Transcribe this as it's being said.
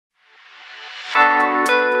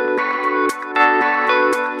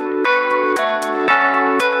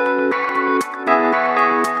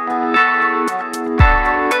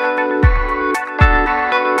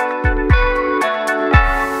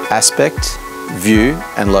aspect, view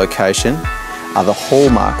and location are the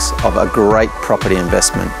hallmarks of a great property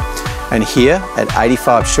investment. And here at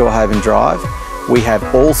 85 Shorehaven Drive, we have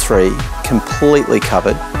all three completely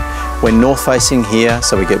covered. We're north facing here,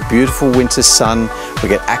 so we get beautiful winter sun, we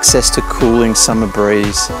get access to cooling summer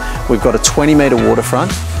breeze. We've got a 20-metre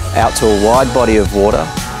waterfront out to a wide body of water,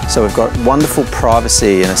 so we've got wonderful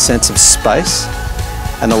privacy and a sense of space,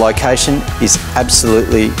 and the location is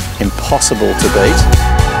absolutely impossible to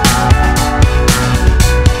beat.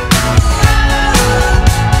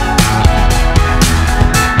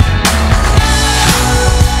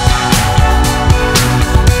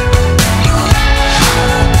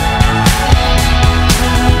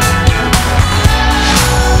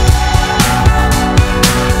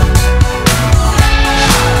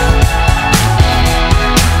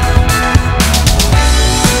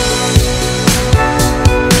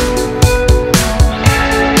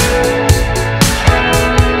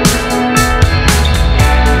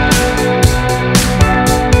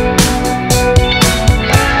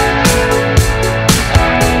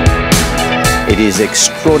 It is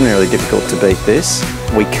extraordinarily difficult to beat this.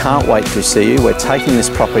 We can't wait to see you. We're taking this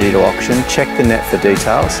property to auction. Check the net for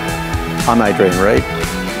details. I'm Adrian Reed.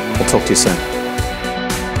 I'll talk to you soon.